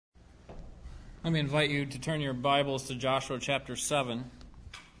Let me invite you to turn your Bibles to Joshua chapter 7.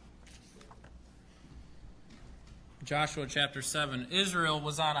 Joshua chapter 7. Israel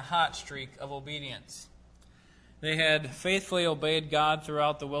was on a hot streak of obedience. They had faithfully obeyed God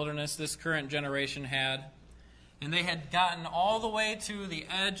throughout the wilderness, this current generation had. And they had gotten all the way to the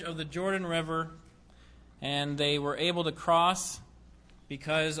edge of the Jordan River, and they were able to cross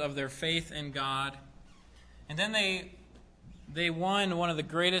because of their faith in God. And then they won one of the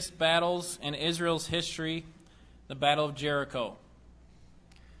greatest battles in Israel's history, the Battle of Jericho.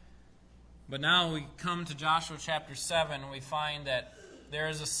 But now we come to Joshua chapter 7, and we find that there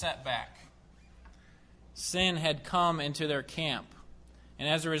is a setback. Sin had come into their camp. And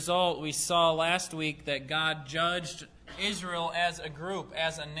as a result, we saw last week that God judged Israel as a group,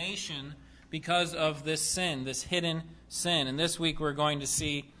 as a nation, because of this sin, this hidden sin. And this week we're going to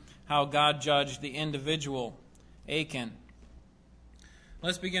see how God judged the individual, Achan.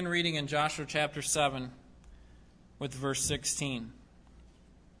 Let's begin reading in Joshua chapter 7 with verse 16.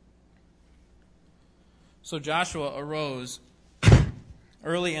 So Joshua arose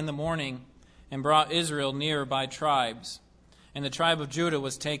early in the morning and brought Israel near by tribes, and the tribe of Judah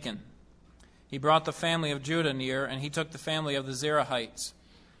was taken. He brought the family of Judah near, and he took the family of the Zerahites.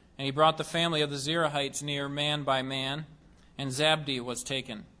 And he brought the family of the Zerahites near man by man, and Zabdi was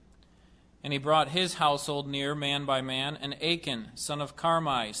taken. And he brought his household near man by man, and Achan, son of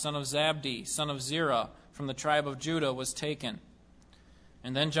Carmi, son of Zabdi, son of Zerah, from the tribe of Judah, was taken.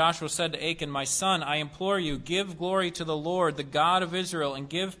 And then Joshua said to Achan, "My son, I implore you, give glory to the Lord, the God of Israel, and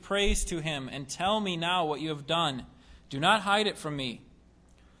give praise to him, and tell me now what you have done. Do not hide it from me."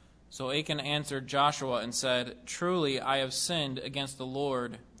 So Achan answered Joshua and said, "Truly I have sinned against the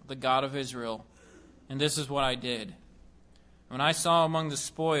Lord, the God of Israel, and this is what I did. When I saw among the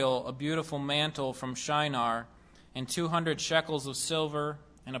spoil a beautiful mantle from Shinar, and 200 shekels of silver,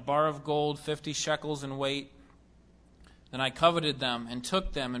 and a bar of gold 50 shekels in weight, then I coveted them and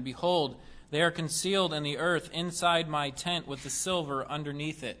took them, and behold, they are concealed in the earth inside my tent with the silver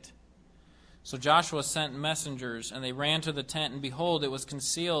underneath it." So Joshua sent messengers, and they ran to the tent, and behold, it was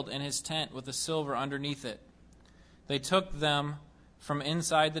concealed in his tent with the silver underneath it. They took them from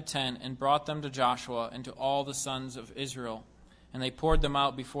inside the tent and brought them to Joshua and to all the sons of Israel, and they poured them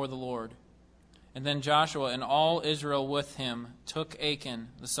out before the Lord. And then Joshua and all Israel with him took Achan,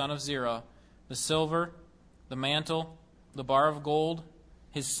 the son of Zerah, the silver, the mantle, the bar of gold,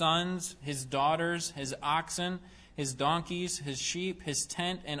 his sons, his daughters, his oxen, his donkeys, his sheep, his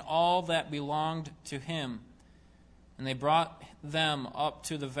tent, and all that belonged to him. And they brought them up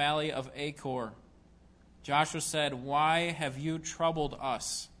to the valley of Achor. Joshua said, "Why have you troubled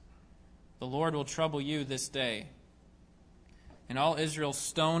us? The Lord will trouble you this day." And all Israel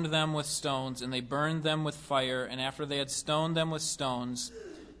stoned them with stones, and they burned them with fire. And after they had stoned them with stones,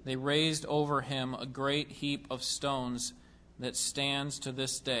 they raised over him a great heap of stones that stands to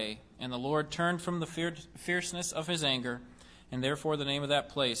this day. And the Lord turned from the fierceness of his anger, and therefore the name of that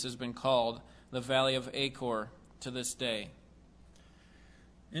place has been called the Valley of Achor to this day.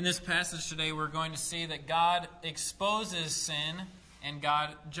 In this passage today, we're going to see that God exposes sin and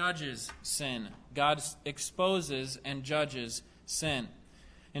God judges sin. God exposes and judges sin.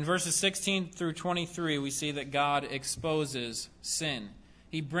 In verses 16 through 23, we see that God exposes sin.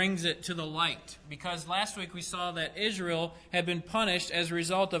 He brings it to the light, because last week we saw that Israel had been punished as a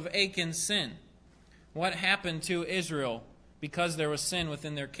result of Achan's sin. What happened to Israel because there was sin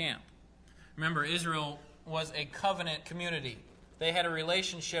within their camp? Remember, Israel was a covenant community. They had a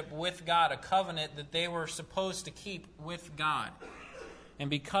relationship with God, a covenant that they were supposed to keep with God. And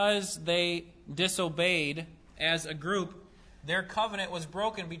because they disobeyed as a group, their covenant was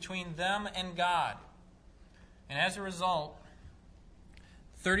broken between them and God. And as a result,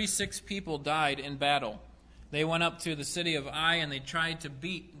 36 people died in battle. They went up to the city of Ai, and they tried to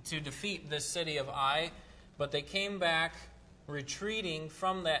defeat this city of Ai, but they came back retreating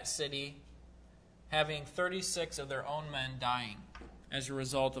from that city, having 36 of their own men dying as a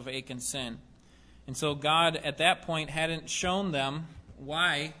result of Achan's sin. And so God at that point hadn't shown them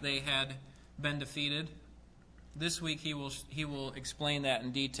why they had been defeated. This week he will explain that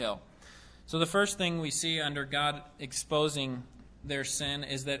in detail. So the first thing we see under God exposing their sin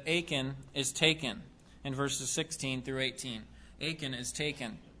is that Achan is taken in verses 16 through 18. Achan is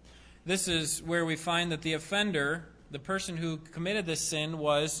taken. This is where we find that the offender, the person who committed this sin,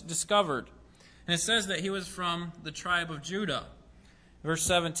 was discovered. And it says that he was from the tribe of Judah. Verse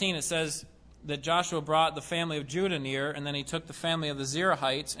 17, it says that Joshua brought the family of Judah near, and then he took the family of the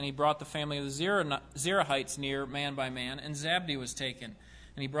Zerahites, and he brought the family of the Zerahites near man by man, and Zabdi was taken.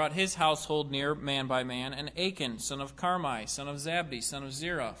 And And he brought his household near man by man, and Achan, son of Carmi, son of Zabdi, son of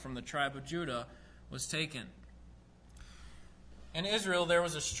Zerah, from the tribe of Judah, was taken. In Israel, there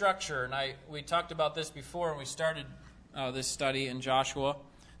was a structure, and we talked about this before when we started this study in Joshua.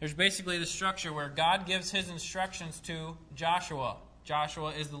 There's basically the structure where God gives his instructions to Joshua.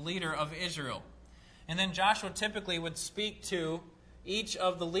 Joshua is the leader of Israel. And then Joshua typically would speak to each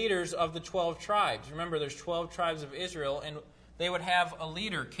of the leaders of the 12 tribes. Remember, there's 12 tribes of Israel, and they would have a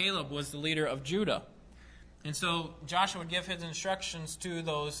leader. Caleb was the leader of Judah. And so Joshua would give his instructions to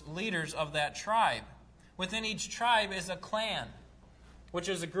those leaders of that tribe. Within each tribe is a clan, which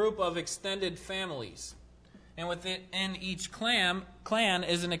is a group of extended families. And within each clan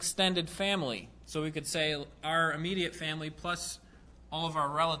is an extended family. So we could say our immediate family plus all of our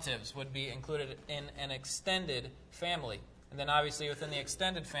relatives would be included in an extended family. And then obviously within the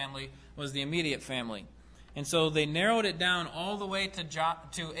extended family was the immediate family. And so they narrowed it down all the way to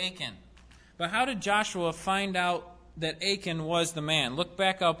Achan. But how did Joshua find out that Achan was the man? Look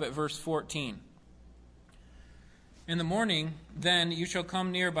back up at verse 14. In the morning, then you shall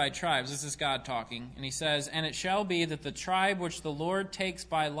come near by tribes. This is God talking. And he says, and it shall be that the tribe which the Lord takes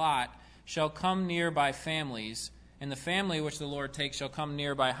by lot shall come near by families, and the family which the Lord takes shall come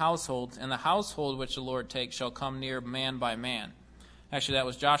near by households, and the household which the Lord takes shall come near man by man. Actually, that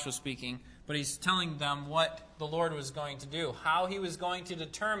was Joshua speaking, but he's telling them what the Lord was going to do, how he was going to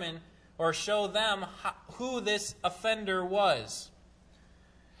determine or show them who this offender was.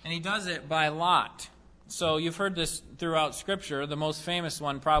 And he does it by lot. So you've heard this throughout Scripture. The most famous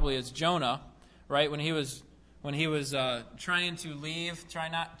one probably is Jonah, right? When he was trying to leave,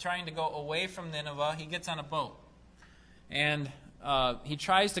 trying to go away from Nineveh, he gets on a boat. And he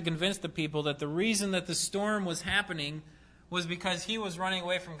tries to convince the people that the reason that the storm was happening was because he was running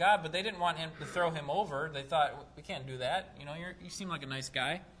away from God, but they didn't want him to throw him over. They thought, we can't do that. You seem like a nice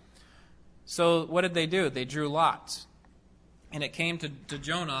guy. So what did they do? They drew lots. And it came to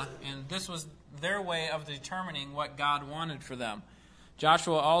Jonah, and this was their way of determining what God wanted for them.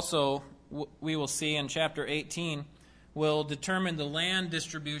 Joshua also, we will see in chapter 18, will determine the land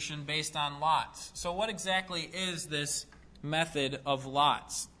distribution based on lots. So what exactly is this method of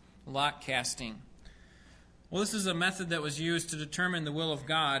lots, lot casting? Well, this is a method that was used to determine the will of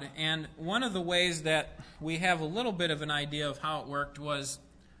God, and one of the ways that we have a little bit of an idea of how it worked was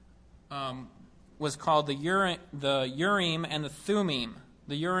called the Urim and the Thummim.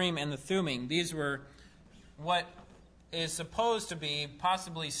 The Urim and the Thummim. These were what is supposed to be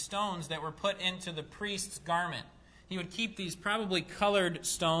possibly stones that were put into the priest's garment. He would keep these probably colored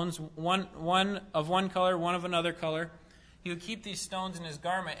stones, one of one color, one of another color. He would keep these stones in his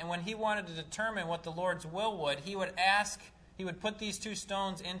garment, and when he wanted to determine what the Lord's will would, he would put these two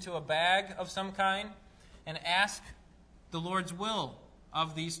stones into a bag of some kind and ask the Lord's will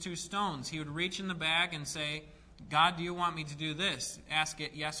of these two stones. He would reach in the bag and say, God, do you want me to do this? Ask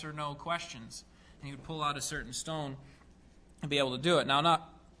it yes or no questions. And he would pull out a certain stone and be able to do it.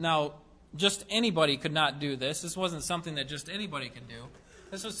 Now, just anybody could not do this. This wasn't something that just anybody could do.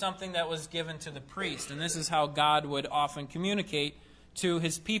 This was something that was given to the priest. And this is how God would often communicate to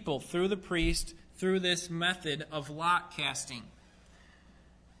his people, through the priest, through this method of lot casting.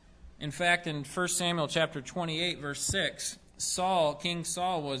 In fact, in 1 Samuel chapter 28, verse 6, King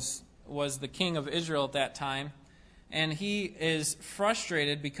Saul was the king of Israel at that time. And he is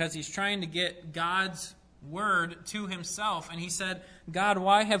frustrated because he's trying to get God's word to himself. And he said, God,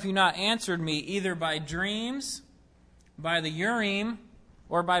 why have you not answered me either by dreams, by the Urim,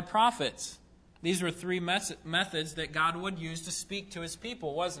 or by prophets? These were three methods that God would use to speak to his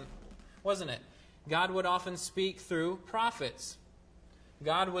people, wasn't it? God would often speak through prophets.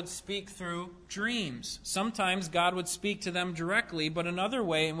 God would speak through dreams. Sometimes God would speak to them directly, but another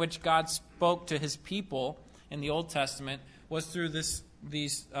way in which God spoke to his people in the Old Testament was through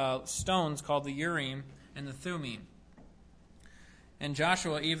these stones called the Urim and the Thummim. And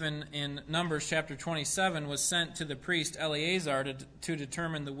Joshua, even in Numbers chapter 27, was sent to the priest Eleazar to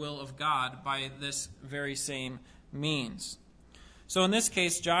determine the will of God by this very same means. So in this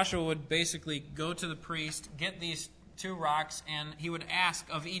case, Joshua would basically go to the priest, get these two rocks, and he would ask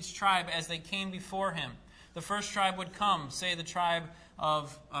of each tribe as they came before him. The first tribe would come, say the tribe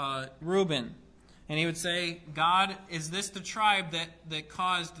of Reuben. And he would say, God, is this the tribe that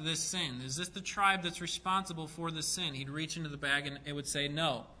caused this sin? Is this the tribe that's responsible for this sin? He'd reach into the bag and it would say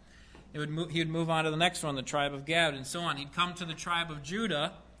no. He would move on to the next one, the tribe of Gad, and so on. He'd come to the tribe of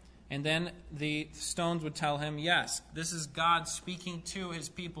Judah, and then the stones would tell him, yes, this is God speaking to his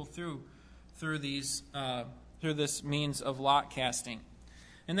people through this means of lot casting.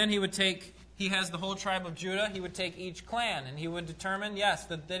 And then he has the whole tribe of Judah. He would take each clan, and he would determine, yes,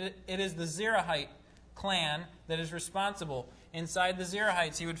 that it is the Zerahite clan that is responsible. Inside the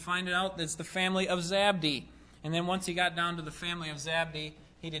Zerahites, he would find out that it's the family of Zabdi. And then once he got down to the family of Zabdi,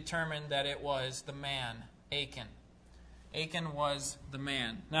 he determined that it was the man, Achan. Achan was the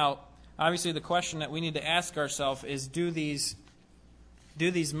man. Now, obviously the question that we need to ask ourselves is, do these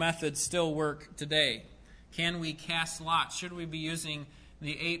methods still work today? Can we cast lots? Should we be using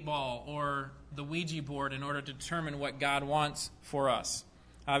the 8-ball or the Ouija board in order to determine what God wants for us?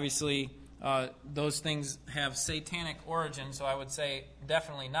 Obviously, those things have satanic origin, so I would say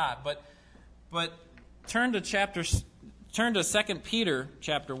definitely not. But turn to 2 Peter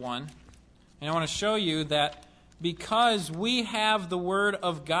chapter 1, and I want to show you that because we have the Word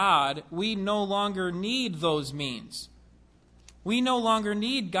of God, we no longer need those means. We no longer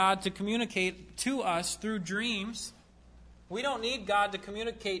need God to communicate to us through dreams. We don't need God to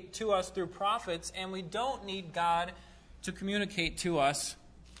communicate to us through prophets, and we don't need God to communicate to us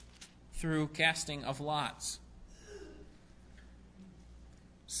through casting of lots.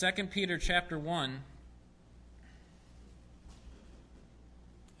 2 Peter chapter 1,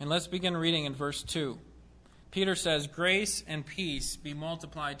 and let's begin reading in verse 2. Peter says, "Grace and peace be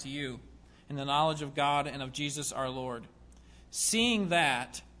multiplied to you in the knowledge of God and of Jesus our Lord, seeing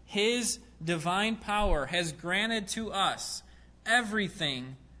that His divine power has granted to us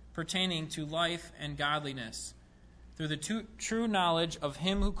everything pertaining to life and godliness, through the true knowledge of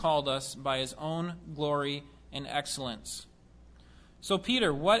Him who called us by His own glory and excellence." So,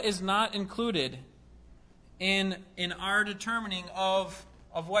 Peter, what is not included in our determining of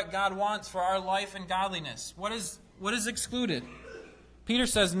what God wants for our life and godliness? What is excluded? Peter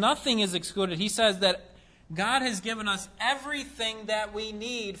says nothing is excluded. He says that God has given us everything that we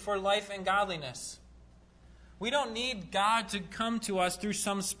need for life and godliness. We don't need God to come to us through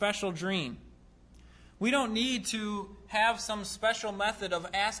some special dream. We don't need to have some special method of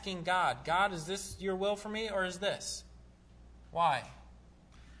asking God, "God, is this your will for me, or is this?" Why?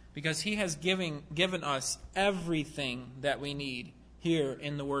 Because He has given us everything that we need here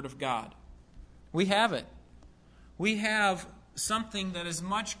in the Word of God. We have it. We have something that is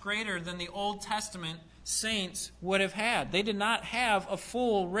much greater than the Old Testament saints would have had. They did not have a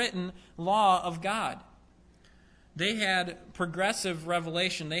full written law of God. They had progressive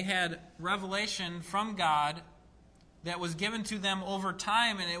revelation. They had revelation from God that was given to them over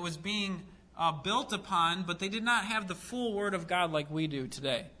time, and it was being built upon, but they did not have the full Word of God like we do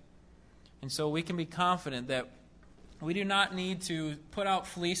today. And so we can be confident that we do not need to put out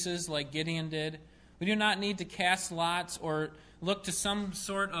fleeces like Gideon did. We do not need to cast lots or look to some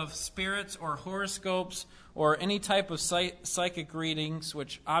sort of spirits or horoscopes or any type of psychic readings,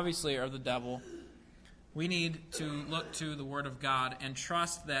 which obviously are the devil. We need to look to the Word of God and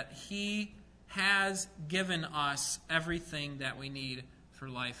trust that He has given us everything that we need for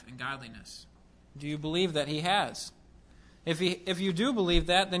life and godliness. Do you believe that He has? If you do believe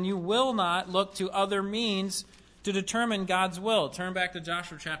that, then you will not look to other means to determine God's will. Turn back to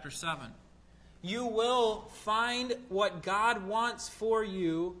Joshua chapter 7. You will find what God wants for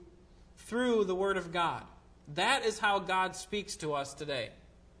you through the Word of God. That is how God speaks to us today.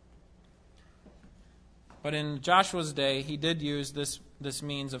 But in Joshua's day, he did use this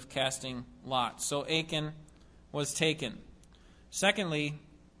means of casting lots. So Achan was taken. Secondly,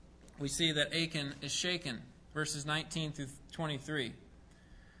 we see that Achan is shaken. Verses 19 through 23.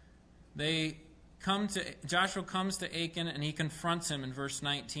 Joshua comes to Achan and he confronts him in verse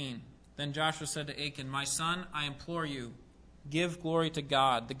 19. Then Joshua said to Achan, "My son, I implore you, give glory to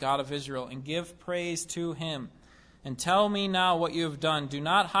God, the God of Israel, and give praise to Him. And tell me now what you have done. Do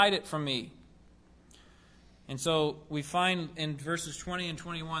not hide it from me." And so we find in verses 20 and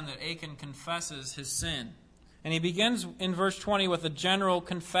 21 that Achan confesses his sin. And he begins in verse 20 with a general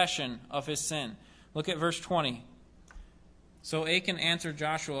confession of his sin. Look at verse 20. So Achan answered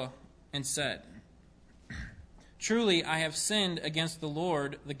Joshua and said, "Truly I have sinned against the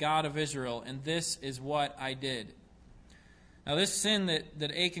Lord, the God of Israel, and this is what I did." Now this sin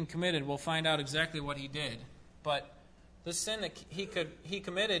that Achan committed, we'll find out exactly what he did. But the sin that he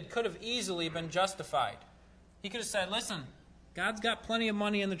committed could have easily been justified. He could have said, "Listen, God's got plenty of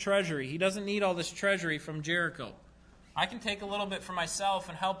money in the treasury. He doesn't need all this treasury from Jericho. I can take a little bit for myself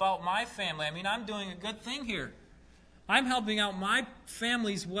and help out my family. I mean, I'm doing a good thing here. I'm helping out my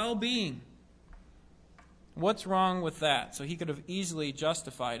family's well-being. What's wrong with that?" So he could have easily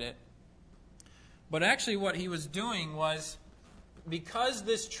justified it. But actually what he was doing was, because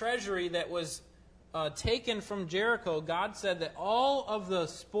this treasury that was taken from Jericho, God said that all of the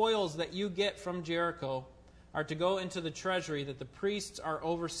spoils that you get from Jericho are to go into the treasury that the priests are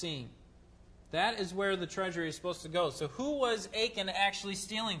overseeing. That is where the treasury is supposed to go. So who was Achan actually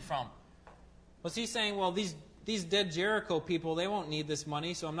stealing from? Was he saying, well, these dead Jericho people, they won't need this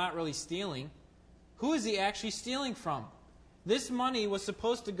money, so I'm not really stealing? Who is he actually stealing from? This money was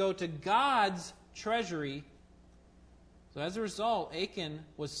supposed to go to God's treasury. So as a result, Achan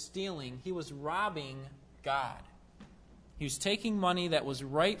was stealing. He was robbing God. He was taking money that was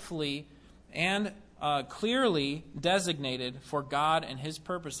rightfully and clearly designated for God and His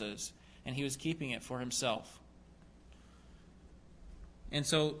purposes, and he was keeping it for himself. And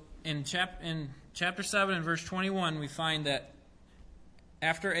so in chapter 7 and verse 21, we find that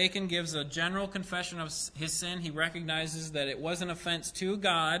after Achan gives a general confession of his sin, he recognizes that it was an offense to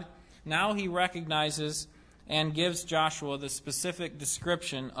God. Now he recognizes and gives Joshua the specific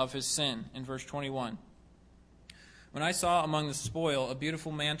description of his sin in verse 21. When I saw among the spoil a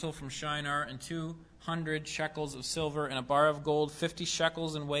beautiful mantle from Shinar and 200 shekels of silver and a bar of gold 50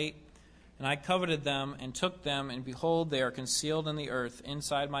 shekels in weight, and I coveted them and took them, and behold, they are concealed in the earth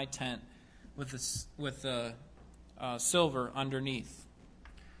inside my tent with the silver underneath.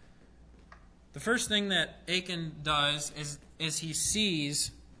 The first thing that Achan does is he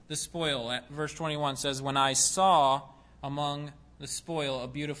sees the spoil. Verse 21 says, when I saw among the spoil a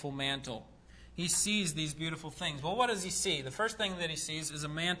beautiful mantle. He sees these beautiful things. Well, what does he see? The first thing that he sees is a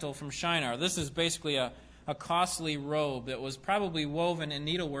mantle from Shinar. This is basically a costly robe that was probably woven in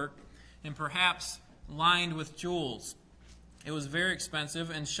needlework and perhaps lined with jewels. It was very expensive,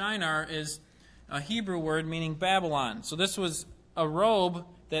 and Shinar is a Hebrew word meaning Babylon. So this was a robe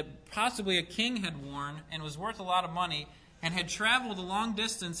that possibly a king had worn and was worth a lot of money and had traveled a long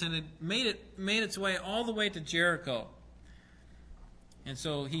distance and had made its way all the way to Jericho. And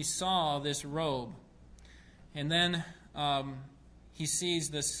so he saw this robe. And then he sees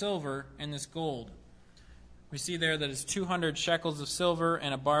this silver and this gold. We see there that it's 200 shekels of silver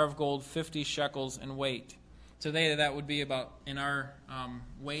and a bar of gold 50 shekels in weight. Today that would be about, in our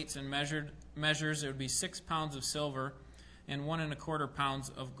weights and measures, it would be 6 pounds of silver and 1¼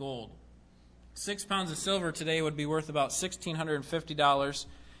 pounds of gold. 6 pounds of silver today would be worth about $1,650,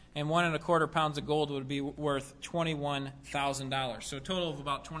 and 1¼ pounds of gold would be worth $21,000. So a total of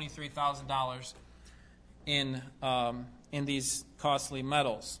about $23,000 in these costly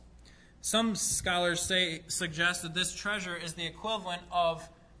metals. Some scholars suggest that this treasure is the equivalent of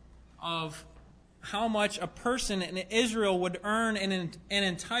how much a person in Israel would earn in an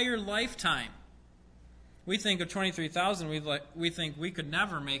entire lifetime. We think of $23,000, we think we could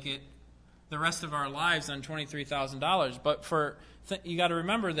never make it the rest of our lives on $23,000. But you got to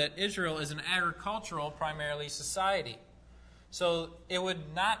remember that Israel is an agricultural, primarily, society. So it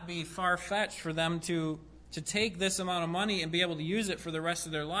would not be far-fetched for them to take this amount of money and be able to use it for the rest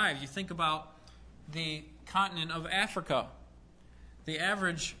of their lives. You think about the continent of Africa. The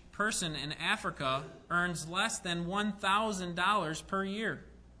average person in Africa earns less than $1,000 per year.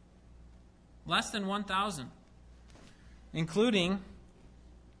 Less than $1,000. Including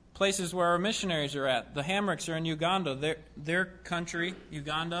places where our missionaries are at. The Hamricks are in Uganda. Their country,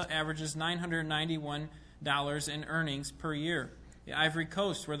 Uganda, averages $991 in earnings per year. The Ivory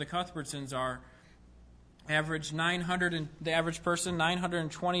Coast, where the Cuthbertsons are, the average person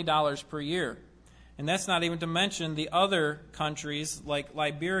 $920 per year. And that's not even to mention the other countries like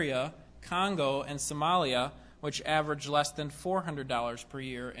Liberia, Congo, and Somalia, which average less than $400 per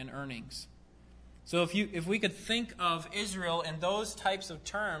year in earnings. So if we could think of Israel in those types of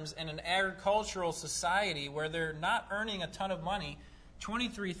terms in an agricultural society where they're not earning a ton of money,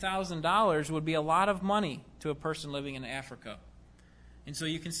 $23,000 would be a lot of money to a person living in Africa. And so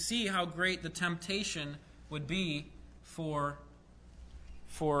you can see how great the temptation would be for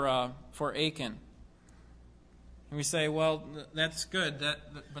Achan. And we say, well, that's good,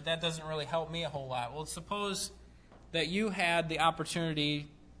 but that doesn't really help me a whole lot. Well, suppose that you had the opportunity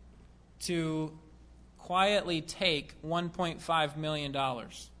to quietly take $1.5 million.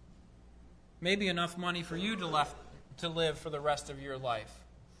 Maybe enough money for you to live for the rest of your life.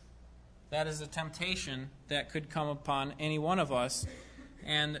 That is a temptation that could come upon any one of us,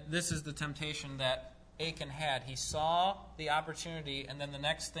 and this is the temptation that Achan had. He saw the opportunity, and then the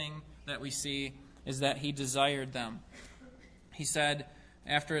next thing that we see is that he desired them. He said,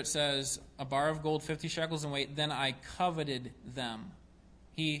 after it says, a bar of gold 50 shekels in weight, then I coveted them.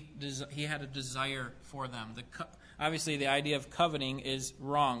 He had a desire for them. Obviously, the idea of coveting is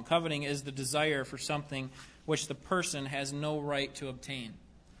wrong. Coveting is the desire for something which the person has no right to obtain.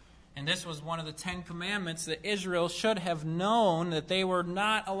 And this was one of the 10 commandments that Israel should have known that they were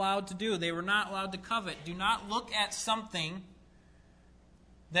not allowed to do. They were not allowed to covet. Do not look at something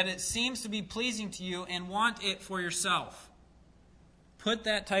that it seems to be pleasing to you and want it for yourself. Put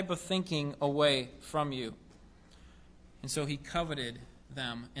that type of thinking away from you. And so he coveted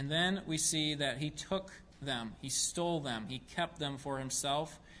them. And then we see that he took them. He stole them. He kept them for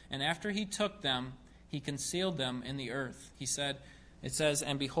himself. And after he took them, he concealed them in the earth. It says,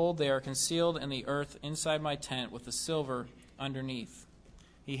 and behold, they are concealed in the earth inside my tent with the silver underneath.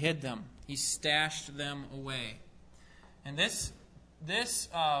 He hid them. He stashed them away. And this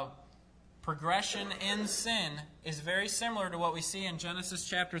progression in sin is very similar to what we see in Genesis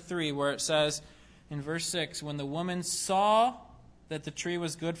chapter 3, where it says in verse 6, when the woman saw that the tree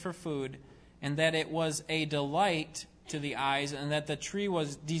was good for food, and that it was a delight to the eyes, and that the tree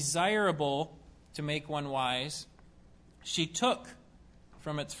was desirable to make one wise, she took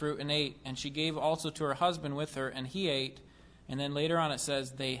from its fruit and ate, and she gave also to her husband with her, and he ate. And then later on it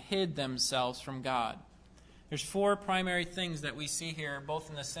says they hid themselves from God. There's 4 primary things that we see here, both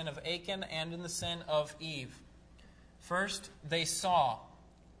in the sin of Achan and in the sin of Eve. First, they saw.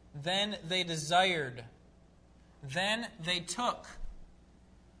 Then they desired. Then they took.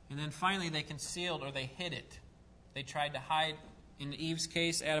 And then finally they concealed, or they hid it. They tried to hide. In Eve's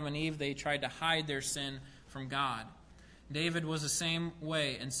case, Adam and Eve, they tried to hide their sin from God. David was the same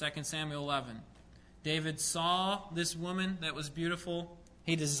way in 2 Samuel 11. David saw this woman that was beautiful.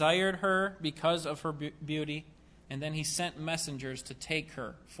 He desired her because of her beauty, and then he sent messengers to take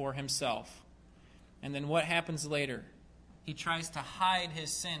her for himself. And then what happens later? He tries to hide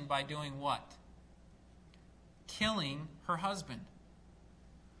his sin by doing what? Killing her husband.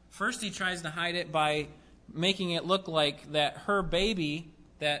 First, he tries to hide it by making it look like that her baby,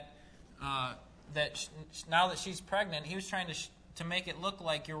 that now that she's pregnant, he was trying to make it look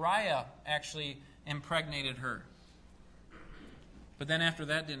like Uriah actually impregnated her. But then after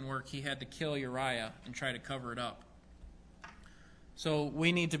that didn't work, he had to kill Uriah and try to cover it up. So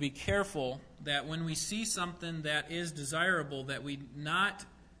we need to be careful that when we see something that is desirable, that we not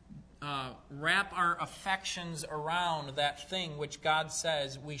wrap our affections around that thing which God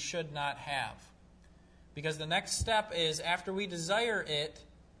says we should not have. Because the next step is, after we desire it,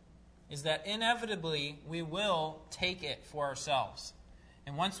 is that inevitably we will take it for ourselves.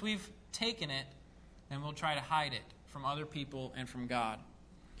 And once we've taken it, then we'll try to hide it from other people and from God.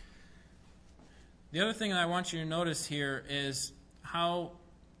 The other thing that I want you to notice here is how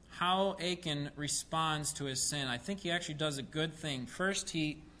Achan responds to his sin. I think he actually does a good thing. First,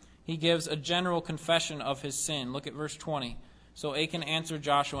 he gives a general confession of his sin. Look at verse 20. So Achan answered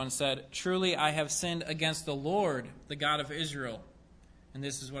Joshua and said, "Truly I have sinned against the Lord, the God of Israel, and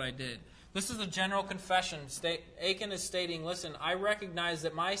this is what I did." This is a general confession. Achan is stating, listen, I recognize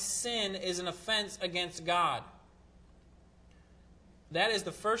that my sin is an offense against God. That is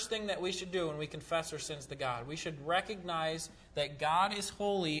the first thing that we should do when we confess our sins to God. We should recognize that God is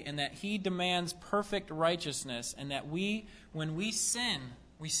holy and that He demands perfect righteousness, and that when we sin,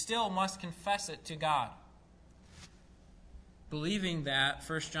 we still must confess it to God. Believing that,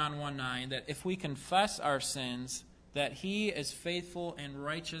 1 John 1:9, that if we confess our sins, that He is faithful and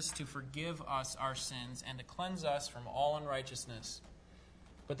righteous to forgive us our sins and to cleanse us from all unrighteousness.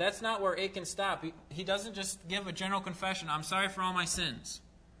 But that's not where Achan stopped. He doesn't just give a general confession, I'm sorry for all my sins.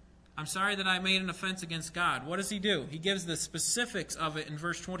 I'm sorry that I made an offense against God. What does he do? He gives the specifics of it in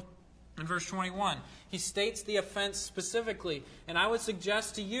verse 21. He states the offense specifically. And I would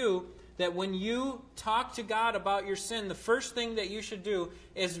suggest to you that when you talk to God about your sin, the first thing that you should do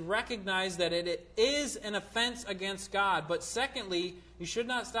is recognize that it is an offense against God. But secondly, you should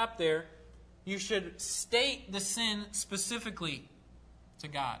not stop there. You should state the sin specifically to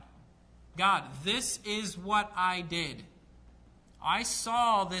God. God, this is what I did. I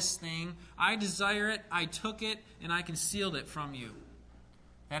saw this thing, I desire it, I took it, and I concealed it from you.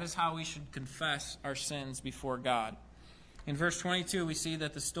 That is how we should confess our sins before God. In verse 22, we see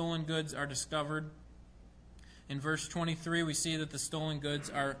that the stolen goods are discovered. In verse 23, we see that the stolen goods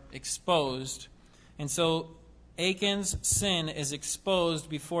are exposed. And so Achan's sin is exposed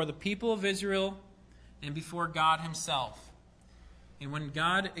before the people of Israel and before God himself. And when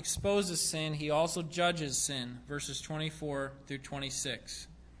God exposes sin, He also judges sin. Verses 24 through 26.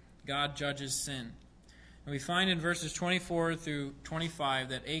 God judges sin. And we find in verses 24 through 25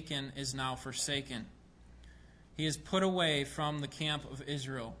 that Achan is now forsaken. He is put away from the camp of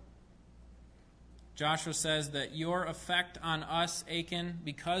Israel. Joshua says that your effect on us, Achan,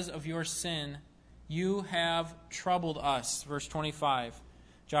 because of your sin, you have troubled us. Verse 25.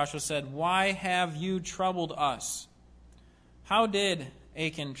 Joshua said, "Why have you troubled us?" How did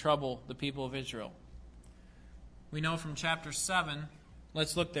Achan trouble the people of Israel? We know from chapter 7.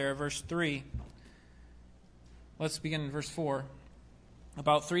 Let's look there, verse 3. Let's begin in verse 4.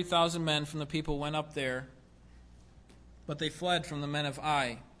 About 3,000 men from the people went up there, but they fled from the men of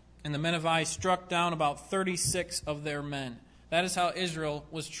Ai. And the men of Ai struck down about 36 of their men. That is how Israel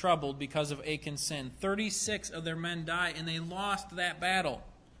was troubled because of Achan's sin. 36 of their men died, and they lost that battle.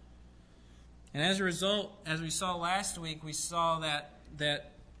 And as a result, as we saw last week, we saw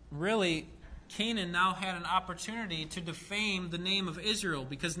that really Canaan now had an opportunity to defame the name of Israel,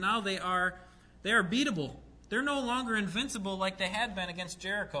 because now they are beatable. They're no longer invincible like they had been against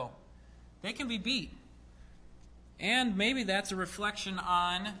Jericho. They can be beat. And maybe that's a reflection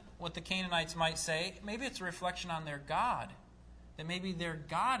on what the Canaanites might say. Maybe it's a reflection on their God. That maybe their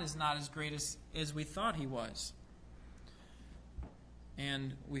God is not as great as we thought he was.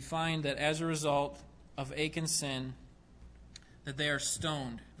 And we find that as a result of Achan's sin, that they are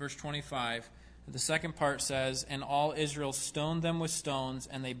stoned. Verse 25, the second part says, "And all Israel stoned them with stones,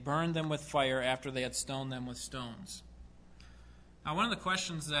 and they burned them with fire after they had stoned them with stones." Now, one of the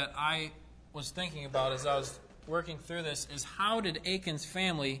questions that I was thinking about as I was working through this is, how did Achan's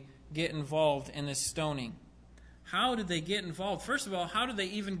family get involved in this stoning? How did they get involved? First of all, how did they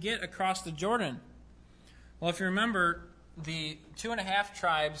even get across the Jordan? Well, if you remember, the 2.5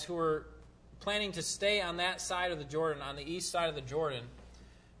 tribes who were planning to stay on that side of the Jordan, on the east side of the Jordan,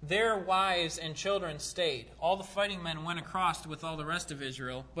 their wives and children stayed. All the fighting men went across with all the rest of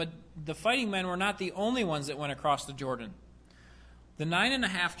Israel, but the fighting men were not the only ones that went across the Jordan. The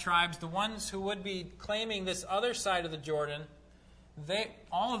 9.5 tribes, the ones who would be claiming this other side of the Jordan,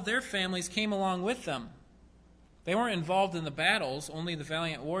 all of their families came along with them. They weren't involved in the battles, only the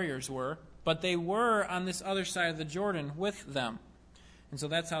valiant warriors were, but they were on this other side of the Jordan with them. And so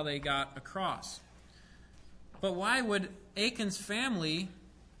that's how they got across. But why would Achan's family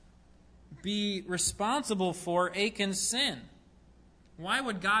be responsible for Achan's sin? Why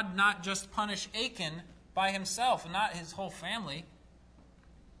would God not just punish Achan by himself and not his whole family?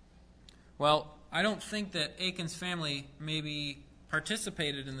 Well, I don't think that Achan's family maybe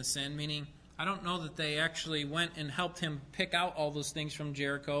participated in the sin, meaning I don't know that they actually went and helped him pick out all those things from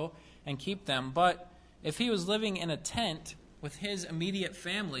Jericho and keep them. But if he was living in a tent with his immediate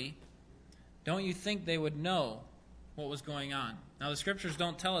family, don't you think they would know what was going on? Now, the scriptures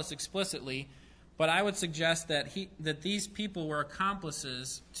don't tell us explicitly, but I would suggest that these people were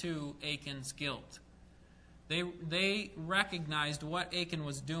accomplices to Achan's guilt. They recognized what Achan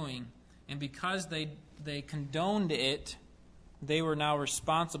was doing, and because they condoned it, they were now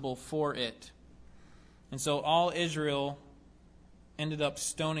responsible for it. And so all Israel ended up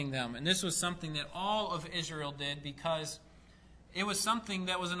stoning them. And this was something that all of Israel did, because it was something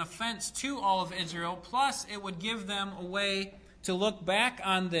that was an offense to all of Israel. Plus, it would give them a way to look back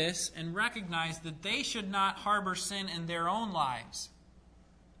on this and recognize that they should not harbor sin in their own lives.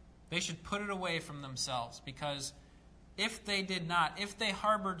 They should put it away from themselves, because if they did not, if they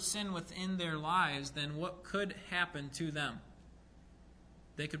harbored sin within their lives, then what could happen to them?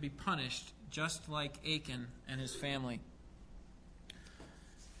 They could be punished just like Achan and his family.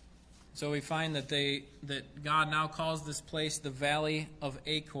 So we find that God now calls this place the Valley of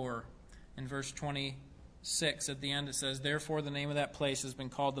Achor. In verse 26 at the end it says, "Therefore the name of that place has been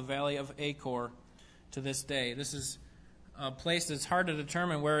called the Valley of Achor to this day." This is a place that's hard to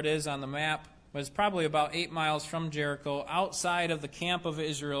determine where it is on the map, but it's probably about 8 miles from Jericho, outside of the camp of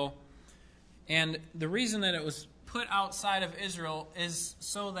Israel. And the reason that it was put outside of Israel is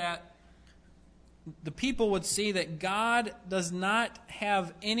so that the people would see that God does not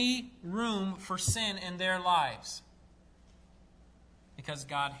have any room for sin in their lives, because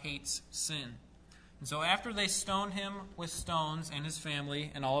God hates sin. And so after they stoned him with stones and his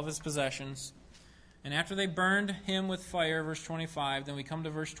family and all of his possessions, and after they burned him with fire, verse 25, then we come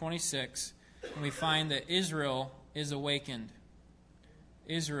to verse 26, and we find that Israel is awakened.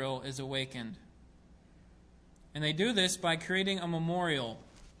 Israel is awakened. And they do this by creating a memorial,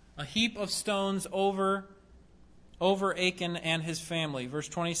 a heap of stones over Achan and his family. Verse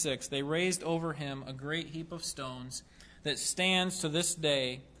 26, "They raised over him a great heap of stones that stands to this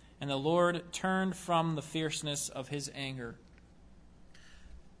day, and the Lord turned from the fierceness of his anger."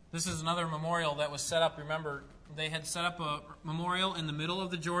 This is another memorial that was set up. Remember, they had set up a memorial in the middle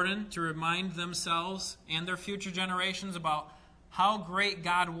of the Jordan to remind themselves and their future generations about how great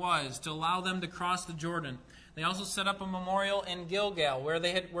God was to allow them to cross the Jordan. They also set up a memorial in Gilgal, where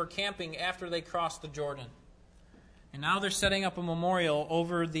they were camping after they crossed the Jordan. And now they're setting up a memorial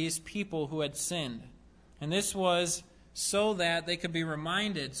over these people who had sinned. And this was so that they could be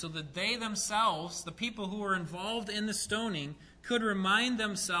reminded, so that they themselves, the people who were involved in the stoning, could remind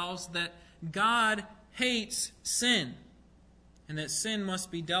themselves that God hates sin, and that sin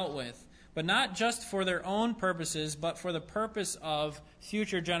must be dealt with. but not just for their own purposes, but for the purpose of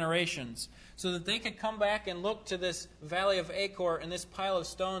future generations, so that they could come back and look to this valley of Achor and this pile of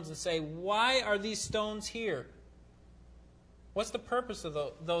stones and say, why are these stones here? What's the purpose of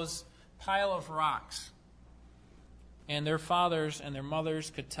those pile of rocks? And their fathers and their mothers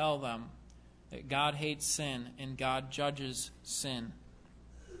could tell them that God hates sin and God judges sin.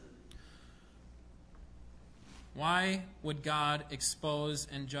 Why would God expose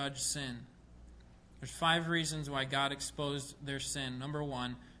and judge sin? There's 5 reasons why God exposed their sin. Number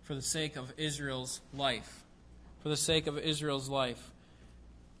 1, for the sake of Israel's life. For the sake of Israel's life.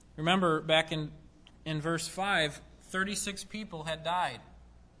 Remember, back in verse 5, 36 people had died.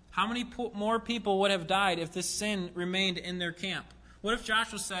 How many more people would have died if this sin remained in their camp? What if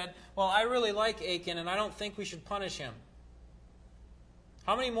Joshua said, well, I really like Achan and I don't think we should punish him?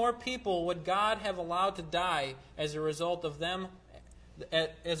 How many more people would God have allowed to die as a result of them,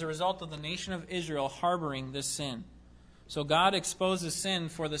 as a result of the nation of Israel harboring this sin? So God exposes sin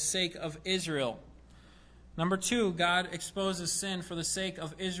for the sake of Israel. Number 2, God exposes sin for the sake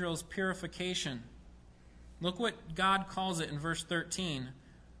of Israel's purification. Look what God calls it in verse 13.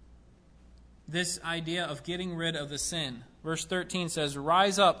 This idea of getting rid of the sin. Verse 13 says,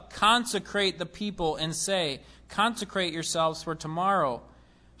 rise up, consecrate the people, and say, consecrate yourselves for tomorrow.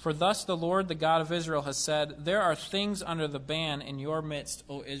 For thus the Lord, the God of Israel, has said, there are things under the ban in your midst,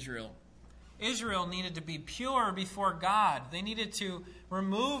 O Israel. Israel needed to be pure before God. They needed to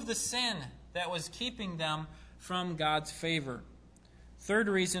remove the sin that was keeping them from God's favor. Third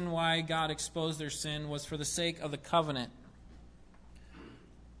reason why God exposed their sin was for the sake of the covenant.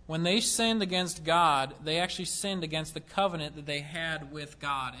 When they sinned against God, they actually sinned against the covenant that they had with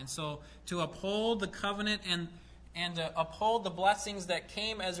God. And so to uphold the covenant and to uphold the blessings that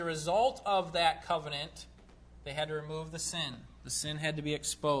came as a result of that covenant, they had to remove the sin. The sin had to be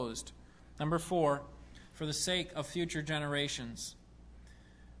exposed. Number 4, for the sake of future generations.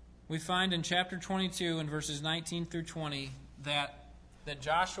 We find in chapter 22 in verses 19 through 20 that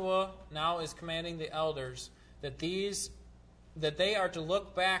Joshua now is commanding the elders that they are to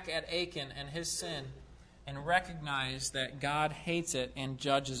look back at Achan and his sin and recognize that God hates it and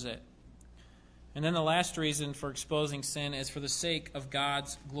judges it. And then the last reason for exposing sin is for the sake of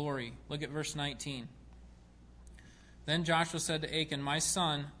God's glory. Look at verse 19. Then Joshua said to Achan, my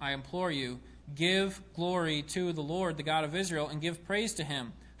son, I implore you, give glory to the Lord, the God of Israel, and give praise to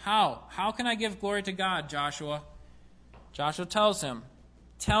him. How? How can I give glory to God, Joshua? Joshua tells him,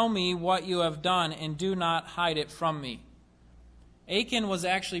 tell me what you have done and do not hide it from me. Achan was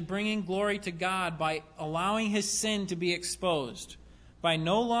actually bringing glory to God by allowing his sin to be exposed, by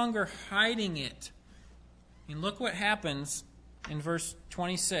no longer hiding it. And look what happens in verse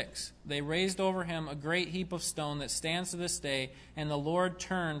 26. They raised over him a great heap of stone that stands to this day, and the Lord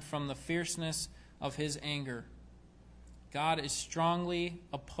turned from the fierceness of his anger. God is strongly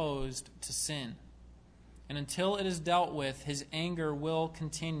opposed to sin. And until it is dealt with, his anger will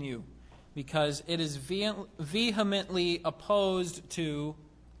continue, because it is vehemently opposed to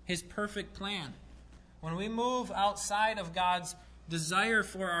his perfect plan. When we move outside of God's desire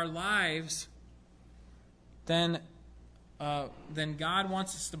for our lives, then God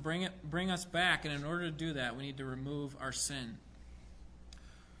wants us to bring us back, and in order to do that, we need to remove our sin.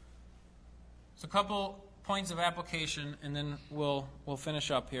 So a couple points of application, and then we'll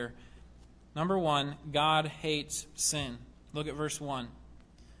finish up here. Number 1, God hates sin. Look at verse 1.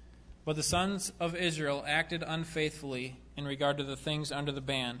 But the sons of Israel acted unfaithfully in regard to the things under the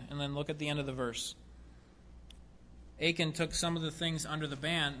ban. And then look at the end of the verse. Achan took some of the things under the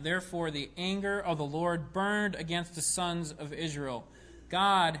ban. Therefore the anger of the Lord burned against the sons of Israel.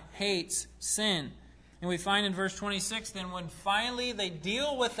 God hates sin. And we find in verse 26, then when finally they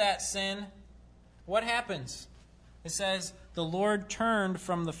deal with that sin, what happens? It says, the Lord turned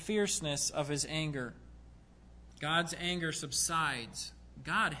from the fierceness of his anger. God's anger subsides.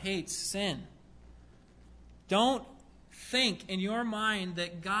 God hates sin. Don't think in your mind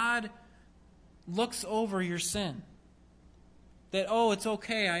that God looks over your sin. That, oh, it's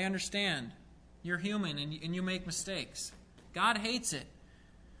okay, I understand. You're human and you make mistakes. God hates it.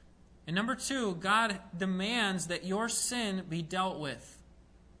 And number 2, God demands that your sin be dealt with.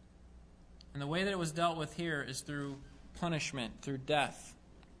 And the way that it was dealt with here is through punishment, through death.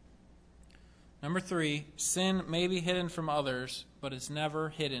 Number 3, sin may be hidden from others, but it's never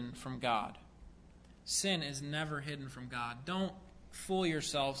hidden from God. Sin is never hidden from God. Don't fool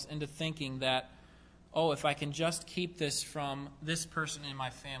yourselves into thinking that, oh, if I can just keep this from this person in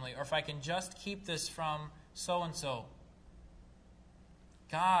my family, or if I can just keep this from so-and-so.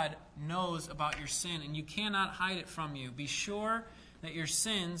 God knows about your sin, and you cannot hide it from you. Be sure that your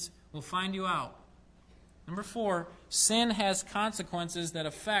sins will find you out. Number 4, sin has consequences that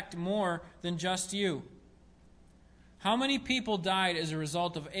affect more than just you. How many people died as a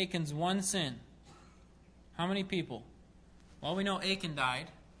result of Achan's one sin? How many people? Well, we know Achan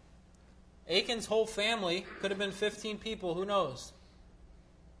died. Achan's whole family could have been 15 people, who knows?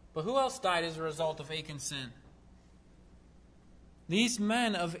 But who else died as a result of Achan's sin? These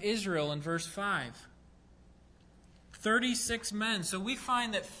men of Israel in verse 5. 36 men. So we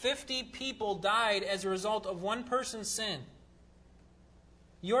find that 50 people died as a result of one person's sin.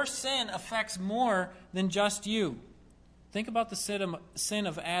 Your sin affects more than just you. Think about the sin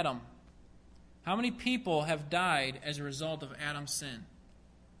of Adam. How many people have died as a result of Adam's sin?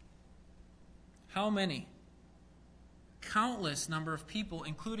 How many? Countless number of people,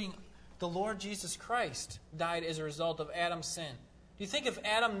 including the Lord Jesus Christ, died as a result of Adam's sin. Do you think if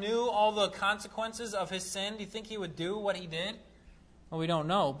Adam knew all the consequences of his sin, do you think he would do what he did? Well, we don't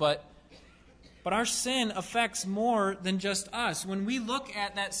know, but our sin affects more than just us. When we look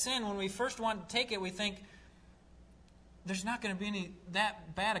at that sin, when we first want to take it, we think, there's not going to be any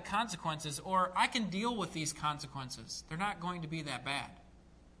that bad of consequences, or I can deal with these consequences. They're not going to be that bad.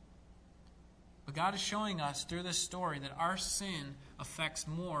 But God is showing us through this story that our sin affects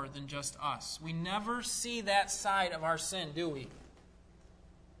more than just us. We never see that side of our sin, do we?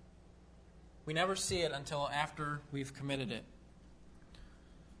 We never see it until after we've committed it.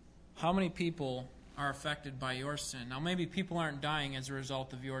 How many people are affected by your sin? Now, maybe people aren't dying as a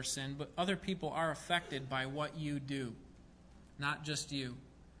result of your sin, but other people are affected by what you do. Not just you.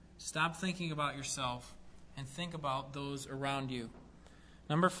 Stop thinking about yourself and think about those around you.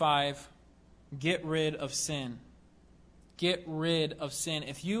 Number 5, get rid of sin. Get rid of sin.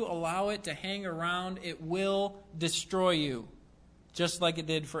 If you allow it to hang around, it will destroy you, just like it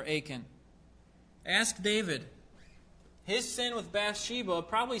did for Achan. Ask David. His sin with Bathsheba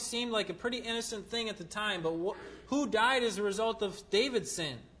probably seemed like a pretty innocent thing at the time, but who died as a result of David's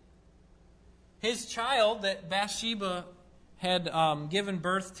sin? His child that Bathsheba had given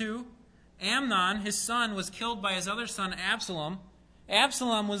birth to, Amnon, his son, was killed by his other son Absalom.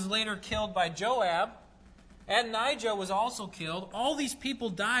 Absalom was later killed by Joab. Adonijah was also killed. All these people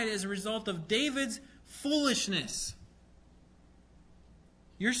died as a result of David's foolishness.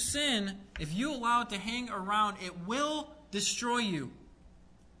 Your sin, if you allow it to hang around, it will destroy you.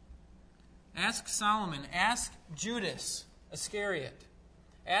 Ask Solomon. Ask Judas Iscariot.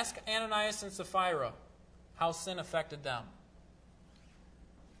 Ask Ananias and Sapphira how sin affected them.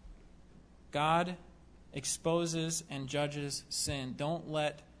 God exposes and judges sin. Don't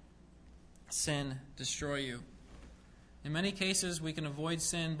let sin destroy you. In many cases, we can avoid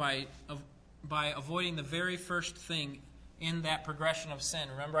sin by avoiding the very first thing in that progression of sin.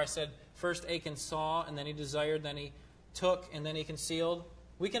 Remember I said first Achan saw, and then he desired, then he took, and then he concealed?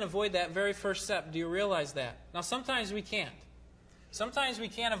 We can avoid that very first step. Do you realize that? Now sometimes we can't. Sometimes we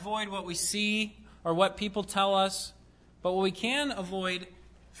can't avoid what we see or what people tell us, but what we can avoid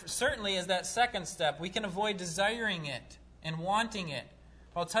certainly is that second step. We can avoid desiring it and wanting it.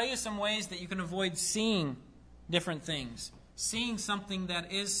 I'll tell you some ways that you can avoid seeing different things, seeing something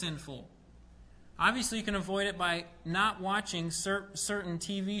that is sinful. Obviously, you can avoid it by not watching certain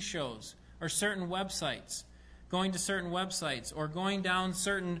TV shows or certain websites, going to certain websites, or going down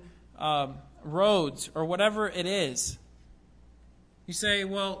certain roads, or whatever it is. You say,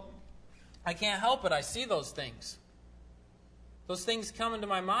 well, I can't help it. I see those things. Those things come into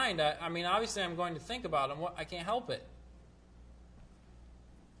my mind. I mean, obviously, I'm going to think about them. I can't help it.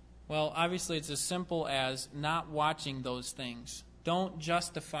 Well, obviously, it's as simple as not watching those things. Don't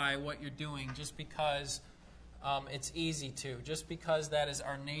justify what you're doing just because it's easy to. Just because that is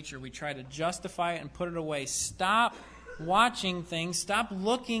our nature. We try to justify it and put it away. Stop watching things. Stop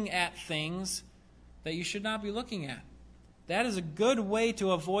looking at things that you should not be looking at. That is a good way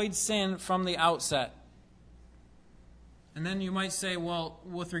to avoid sin from the outset. And then you might say, well,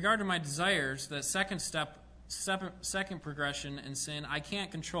 with regard to my desires, the second progression in sin, I can't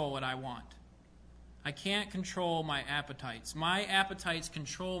control what I want. I can't control my appetites. My appetites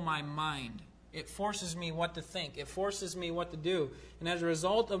control my mind. It forces me what to think. It forces me what to do. And as a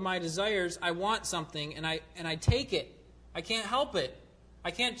result of my desires, I want something, and I take it. I can't help it.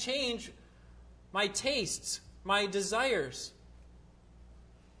 I can't change my tastes, my desires.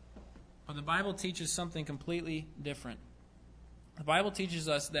 But the Bible teaches something completely different. The Bible teaches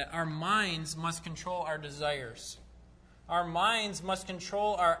us that our minds must control our desires. Our minds must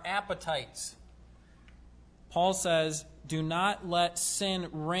control our appetites. Paul says, do not let sin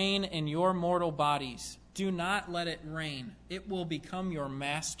reign in your mortal bodies. Do not let it reign. It will become your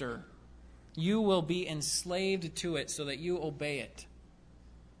master. You will be enslaved to it so that you obey it.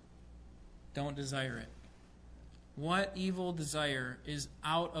 don't desire it. What evil desire is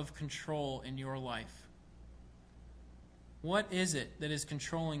out of control in your life? What is it that is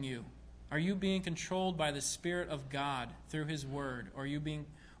controlling you? Are you being controlled by the Spirit of God through His Word? Or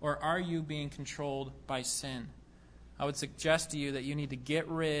are you being controlled by sin? I would suggest to you that you need to get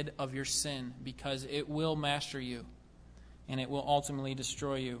rid of your sin, because it will master you and it will ultimately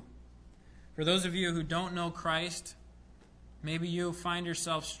destroy you. For those of you who don't know Christ, maybe you find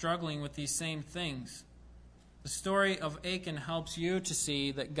yourself struggling with these same things. The story of Achan helps you to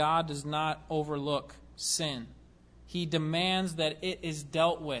see that God does not overlook sin. He demands that it is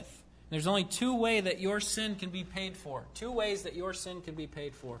dealt with. There's only two ways that your sin can be paid for. Two ways that your sin can be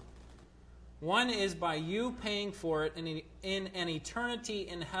paid for. One is by you paying for it in an eternity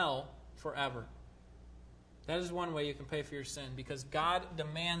in hell forever. That is one way you can pay for your sin, because God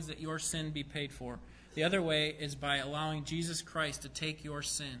demands that your sin be paid for. The other way is by allowing Jesus Christ to take your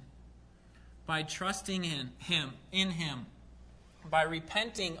sin. By trusting in Him, by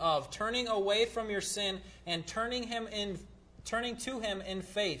repenting of, turning away from your sin and turning to Him in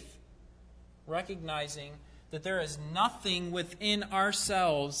faith, recognizing that there is nothing within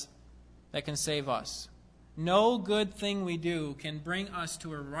ourselves that can save us. No good thing we do can bring us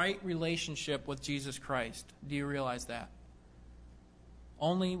to a right relationship with Jesus Christ. Do you realize that?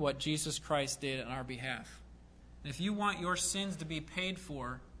 Only what Jesus Christ did on our behalf. And if you want your sins to be paid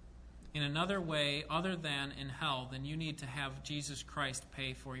for in another way other than in hell, then you need to have Jesus Christ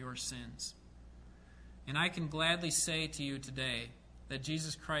pay for your sins. And I can gladly say to you today that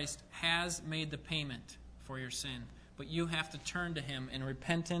Jesus Christ has made the payment for your sin, but you have to turn to Him in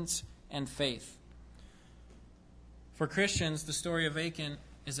repentance and faith. For Christians, the story of Achan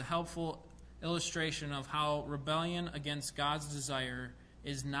is a helpful illustration of how rebellion against God's desire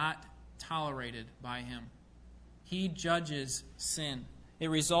is not tolerated by Him. He judges sin. It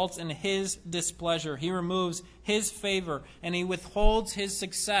results in His displeasure. He removes His favor, and He withholds His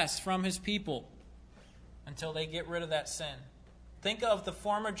success from His people until they get rid of that sin. Think of the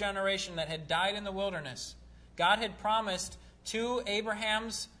former generation that had died in the wilderness. God had promised to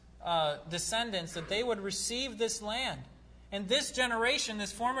Abraham's descendants that they would receive this land. And this generation,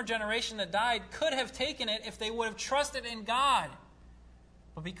 this former generation that died, could have taken it if they would have trusted in God.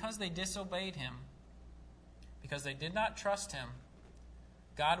 But because they disobeyed Him, because they did not trust Him,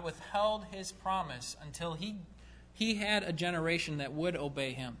 God withheld His promise until He had a generation that would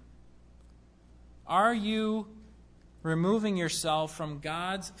obey Him. Are you removing yourself from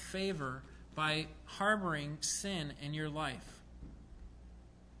God's favor by harboring sin in your life?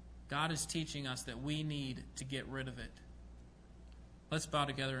 God is teaching us that we need to get rid of it. Let's bow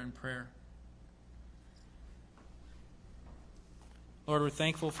together in prayer. Lord, we're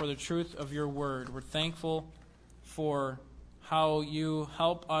thankful for the truth of your word. We're thankful for how you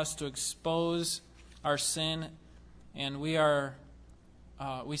help us to expose our sin, and we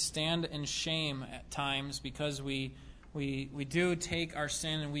stand in shame at times because we do take our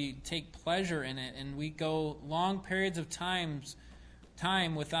sin and we take pleasure in it, and we go long periods of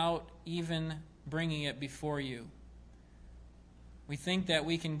time without even bringing it before you. We think that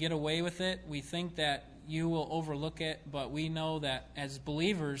we can get away with it. We think that you will overlook it, but we know that as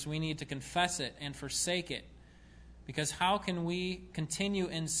believers we need to confess it and forsake it. Because how can we continue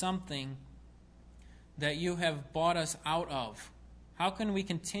in something that you have bought us out of? How can we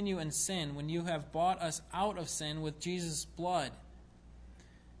continue in sin when you have bought us out of sin with Jesus' blood?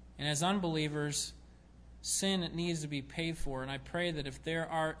 And as unbelievers, sin needs to be paid for. And I pray that if there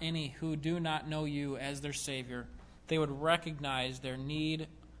are any who do not know you as their Savior, they would recognize their need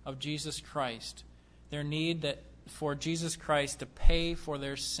of Jesus Christ, their need for Jesus Christ to pay for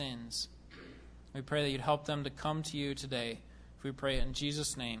their sins. We pray that you'd help them to come to you today. We pray it in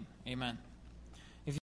Jesus' name. Amen.